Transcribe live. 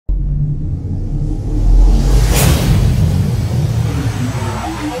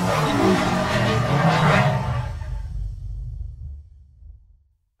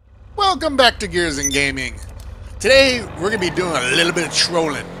Welcome back to Gears and Gaming. Today we're going to be doing a little bit of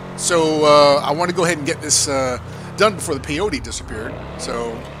trolling. So I want to go ahead and get this done before the Peyote disappeared.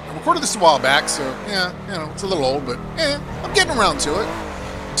 So I recorded this a while back, so yeah, you know, it's a little old, but yeah, I'm getting around to it.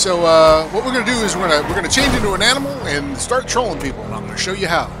 So what we're going to do is we're going to change into an animal and start trolling people, and I'm going to show you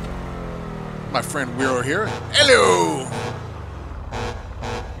how. My friend Wiro here. Hello!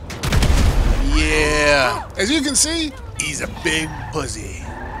 Yeah, as you can see, he's a big pussy.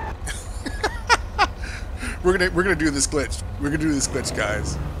 we're gonna do this glitch. We're gonna do this glitch,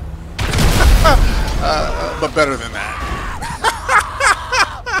 guys. But better than that.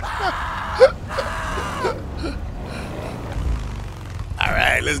 All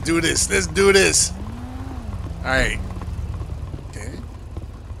right, let's do this. Let's do this. All right. Okay.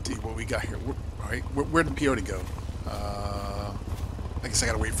 See what we got here. All right. Where did Peyote go? I guess I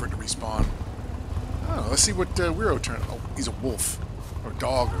gotta wait for it to respawn. Oh, let's see what Wiro turned. Oh, he's a wolf. Or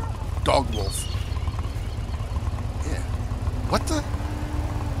dog wolf. Yeah. What the?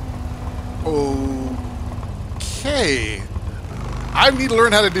 Okay. I need to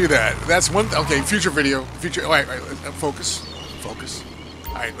learn how to do that. That's one. Okay, future video. Future. All right, focus. Focus.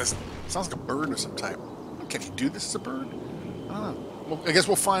 All right, listen. Sounds like a bird of some type. Can he do this as a bird? I don't know. Well, I guess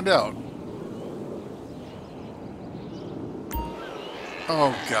we'll find out.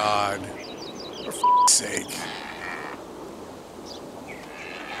 Oh, God. For f***'s sake.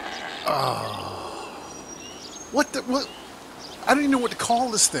 Oh. What the... What? I don't even know what to call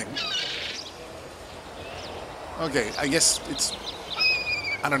this thing. Okay, I guess it's...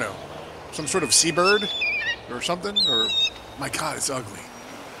 I don't know. Some sort of seabird? Or something? Or... My God, it's ugly.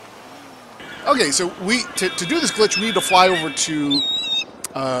 Okay, so to do this glitch, we need to fly over to...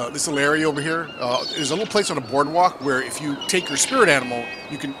 this little area over here. There's a little place on a boardwalk where if you take your spirit animal,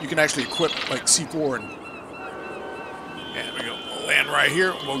 you can actually equip like C4 and we go. We'll land right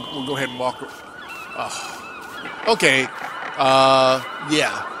here. We'll go ahead and walk. Okay.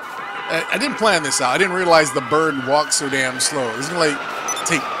 Yeah. I didn't plan this out. I didn't realize the bird walks so damn slow. It's gonna like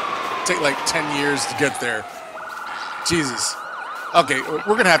take like 10 years to get there. Jesus. Okay,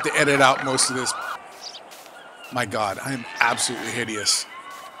 we're gonna have to edit out most of this. My God, I am absolutely hideous.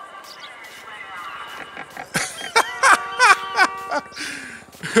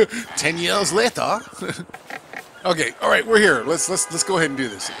 10 years later. Okay, all right, we're here. Let's go ahead and do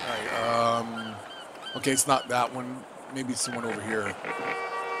this. All right. Okay, it's not that one. Maybe it's the one over here.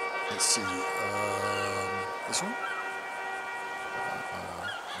 Let's see. This one?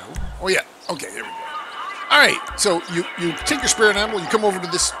 No. Oh yeah. Okay, there we go. All right. So you take your spirit animal. You come over to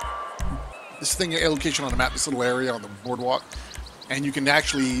this thing, a location on the map, this little area on the boardwalk, and you can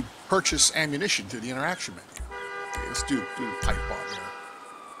actually purchase ammunition through the interaction menu. Okay, let's do the pipe bomb here.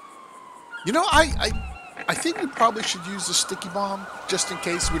 You know, I think we probably should use the sticky bomb just in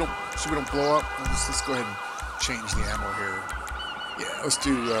case we don't blow up. Let's go ahead and change the ammo here. Yeah, let's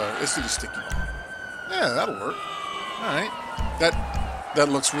do the sticky bomb. Yeah, that'll work. All right, that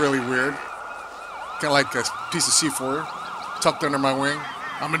looks really weird. Kind of like a piece of C4 tucked under my wing.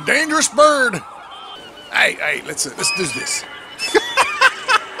 I'm a dangerous bird. Hey, let's do this.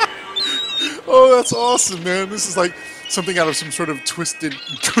 Oh, that's awesome, man. This is like something out of some sort of twisted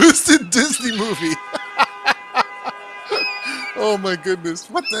Disney movie. Oh my goodness.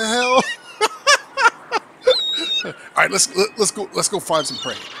 What the hell? All right, let's go find some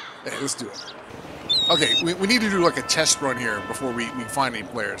prey. Hey, let's do it. Okay, we need to do like a test run here before we find any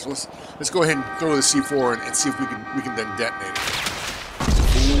players. Let's go ahead and throw the C4 and see if we can then detonate it.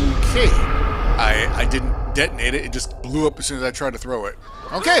 Okay, I didn't detonate it. It just blew up as soon as I tried to throw it.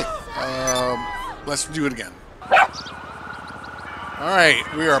 Okay, let's do it again. All right,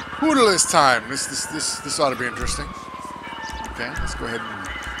 we are Poodle this time. This ought to be interesting. Okay, let's go ahead and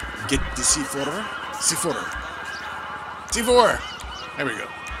get the C4. C4. There we go.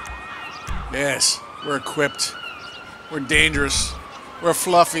 Yes, we're equipped. We're dangerous. We're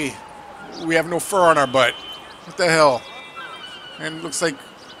fluffy. We have no fur on our butt. What the hell? And it looks like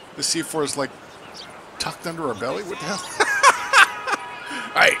the C4 is like tucked under our belly. What the hell?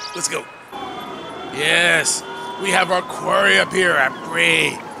 All right, let's go. Yes, we have our quarry up here at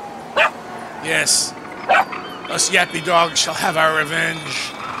prey. Yes, us yappy dogs shall have our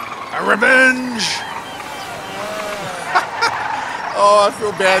revenge. Our revenge. Oh, I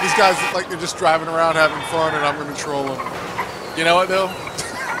feel bad. These guys look like they're just driving around having fun, and I'm going to troll them. You know what, though?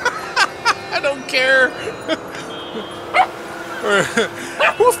 I don't care.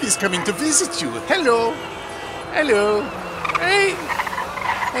 Wolfie's coming to visit you. Hello. Hello. Hey.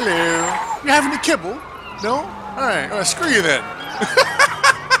 Hello. You having a kibble? No? All right. Screw you then.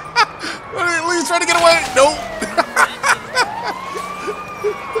 He's trying to get away. Nope.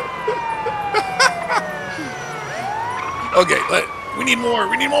 Okay, we need more.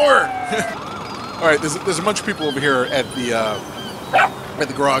 We need more. All right, there's a bunch of people over here at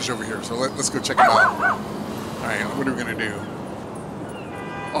the garage over here. So let's go check them out. All right, what are we gonna do?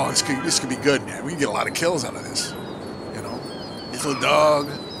 Oh, this could be good, man. We can get a lot of kills out of this. You know, little dog,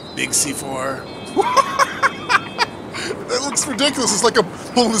 big C4. That looks ridiculous. It's like I'm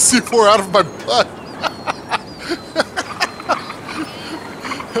pulling the C4 out of my butt.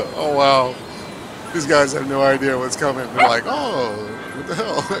 Oh wow. These guys have no idea what's coming. They're like, oh, what the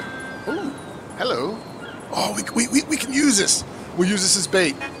hell? Oh, hello. Oh, we can use this. We'll use this as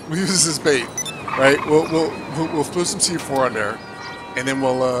bait. We'll use this as bait, right? We'll put some C4 on there, and then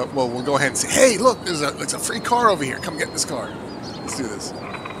we'll go ahead and say, hey, look, there's a free car over here. Come get this car. Let's do this.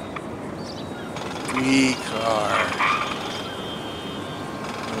 Free car.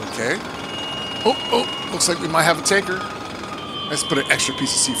 Okay. Oh, looks like we might have a taker. Let's put an extra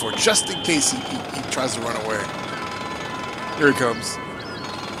piece of C4 just in case he tries to run away. Here he comes.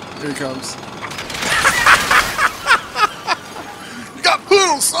 Here he comes. You got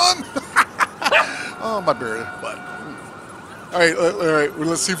Poodle, son! Oh, my bear butt. All right. Well,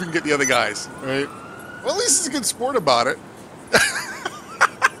 let's see if we can get the other guys. All right. Well, at least he's a good sport about it.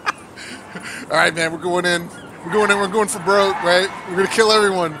 All right, man. We're going in. We're going for broke, right? We're gonna kill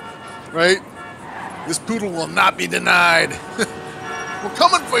everyone, right? This Poodle will not be denied. We're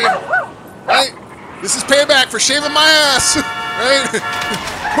coming for you, right? This is payback for shaving my ass, right?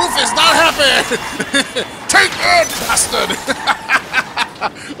 Poof is not happy. Take it, bastard.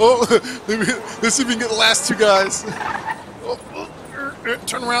 Oh, let's see if we can get the last two guys. Oh,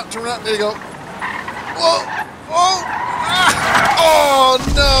 turn around. There you go. Oh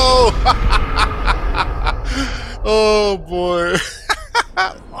no. Oh boy.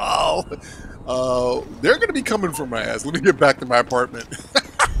 Wow. They're going to be coming for my ass. Let me get back to my apartment.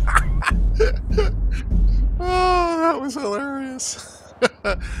 Oh, that was hilarious.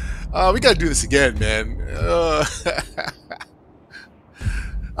 We got to do this again, man.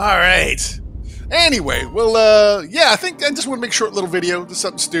 All right. Anyway, well, yeah, I think I just want to make a short little video. Just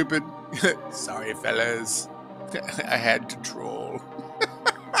something stupid. Sorry, fellas. I had to troll.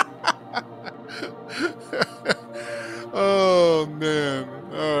 Oh, man.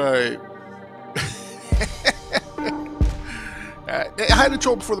 All right. I had to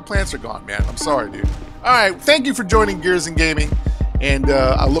troll before the plants are gone, man. I'm sorry, dude. All right. Thank you for joining Gears and Gaming. And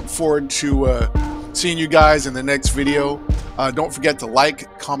I look forward to seeing you guys in the next video. Don't forget to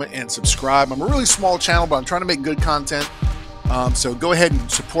like, comment, and subscribe. I'm a really small channel, but I'm trying to make good content. So go ahead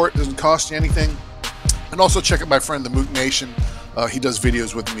and support. It doesn't cost you anything. And also check out my friend, the Mook Nation. He does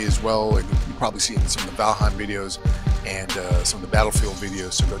videos with me as well. And you probably see him in some of the Valheim videos and some of the Battlefield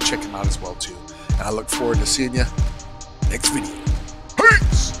videos. So go check him out as well, too. And I look forward to seeing you next video.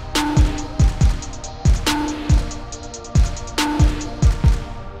 Peace!